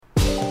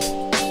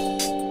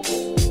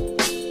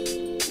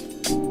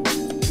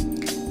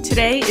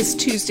Today is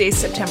Tuesday,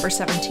 September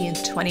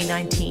 17th,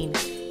 2019,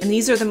 and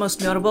these are the most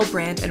notable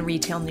brand and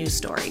retail news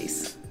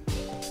stories.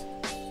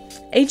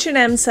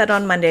 H&M said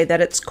on Monday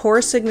that its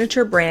core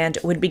signature brand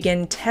would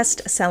begin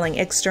test selling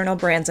external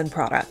brands and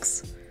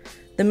products.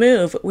 The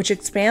move, which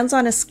expands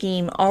on a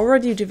scheme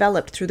already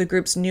developed through the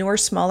group's newer,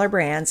 smaller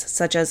brands,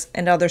 such as &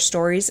 Other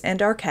Stories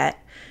and Arket,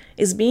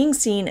 is being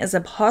seen as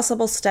a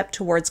possible step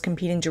towards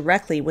competing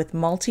directly with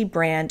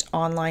multi-brand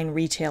online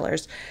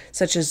retailers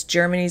such as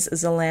Germany's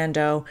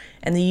Zalando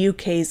and the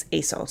UK's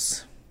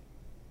Asos.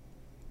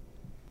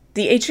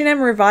 The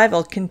H&M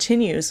revival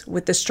continues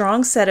with the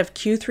strong set of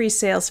Q3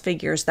 sales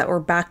figures that were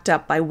backed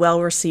up by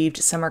well-received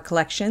summer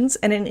collections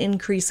and an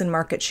increase in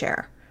market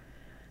share.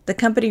 The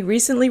company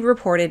recently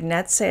reported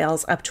net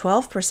sales up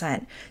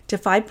 12% to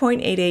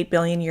 €5.88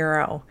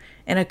 billion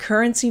and a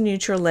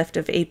currency-neutral lift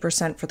of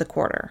 8% for the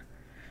quarter.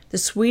 The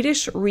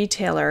Swedish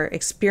retailer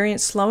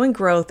experienced slowing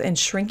growth and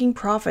shrinking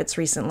profits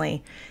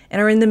recently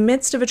and are in the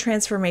midst of a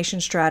transformation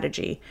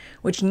strategy,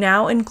 which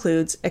now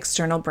includes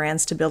external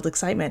brands to build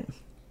excitement.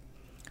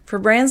 For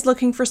brands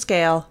looking for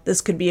scale,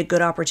 this could be a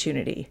good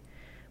opportunity,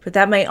 but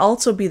that may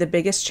also be the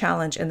biggest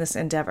challenge in this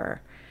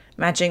endeavor,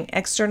 matching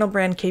external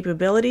brand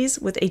capabilities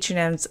with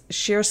H&M's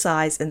sheer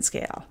size and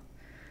scale.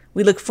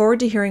 We look forward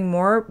to hearing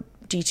more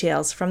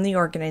details from the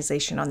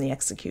organization on the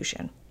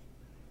execution.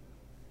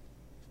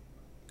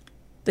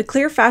 The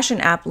Clear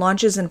Fashion app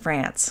launches in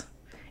France.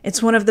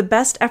 It's one of the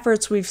best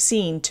efforts we've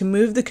seen to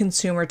move the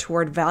consumer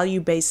toward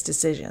value-based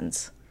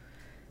decisions.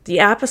 The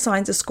app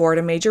assigns a score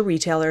to major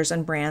retailers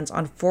and brands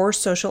on 4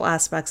 social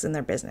aspects in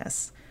their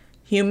business: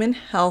 human,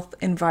 health,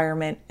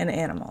 environment, and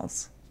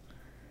animals.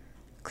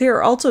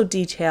 Clear also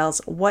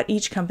details what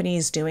each company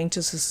is doing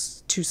to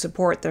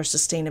support their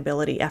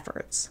sustainability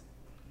efforts.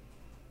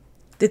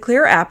 The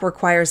Clear app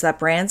requires that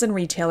brands and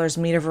retailers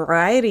meet a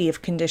variety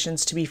of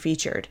conditions to be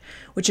featured,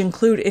 which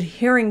include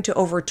adhering to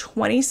over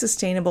 20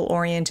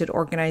 sustainable-oriented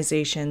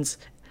organizations,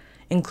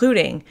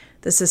 including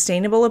the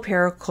Sustainable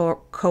Apparel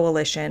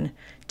Coalition,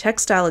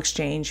 Textile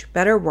Exchange,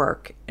 Better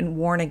Work, and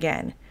Worn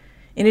Again,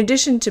 in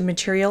addition to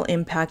material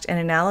impact and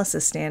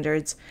analysis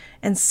standards,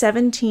 and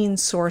 17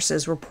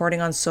 sources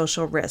reporting on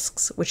social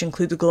risks, which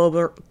include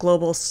the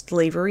Global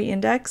Slavery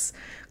Index,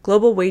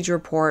 Global Wage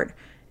Report,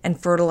 and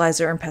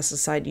fertilizer and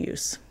pesticide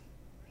use.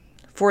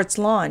 For its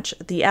launch,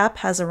 the app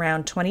has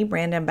around 20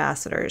 brand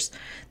ambassadors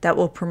that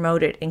will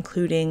promote it,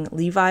 including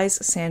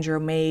Levi's, Sandro,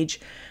 Maje,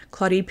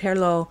 Claudie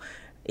Pierlot,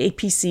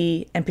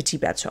 A.P.C, and Petit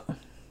Bateau.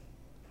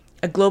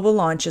 A global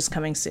launch is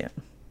coming soon.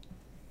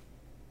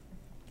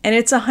 And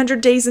it's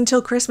 100 days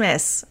until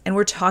Christmas, and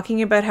we're talking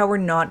about how we're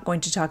not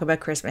going to talk about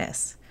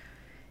Christmas.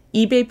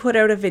 eBay put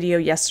out a video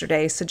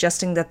yesterday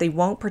suggesting that they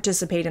won't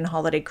participate in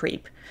holiday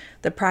creep,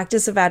 the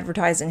practice of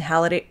advertising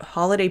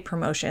holiday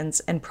promotions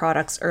and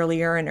products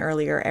earlier and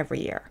earlier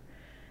every year.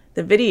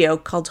 The video,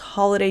 called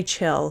Holiday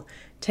Chill,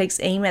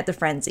 takes aim at the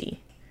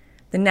frenzy.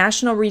 The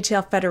National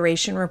Retail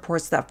Federation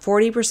reports that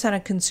 40%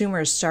 of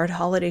consumers start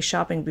holiday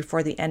shopping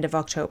before the end of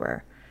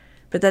October,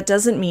 but that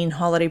doesn't mean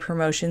holiday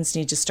promotions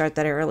need to start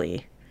that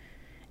early.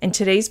 In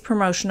today's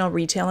promotional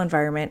retail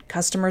environment,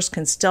 customers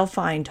can still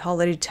find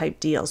holiday-type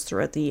deals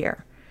throughout the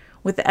year,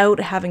 without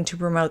having to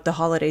promote the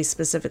holidays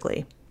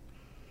specifically.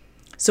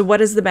 So what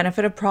is the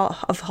benefit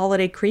of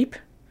holiday creep?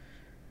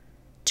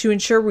 To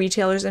ensure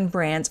retailers and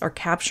brands are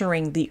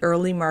capturing the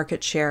early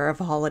market share of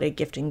holiday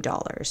gifting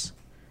dollars.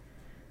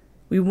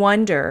 We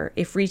wonder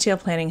if retail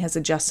planning has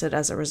adjusted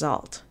as a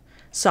result.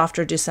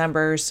 Softer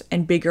Decembers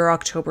and bigger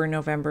October,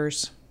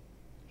 Novembers.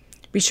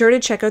 Be sure to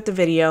check out the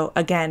video,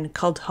 again,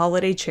 called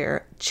Holiday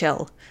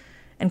Chill,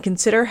 and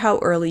consider how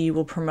early you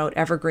will promote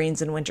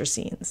evergreens and winter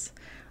scenes.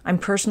 I'm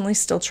personally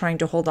still trying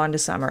to hold on to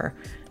summer,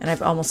 and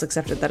I've almost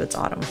accepted that it's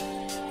autumn.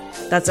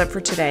 That's it for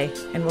today,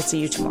 and we'll see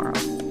you tomorrow.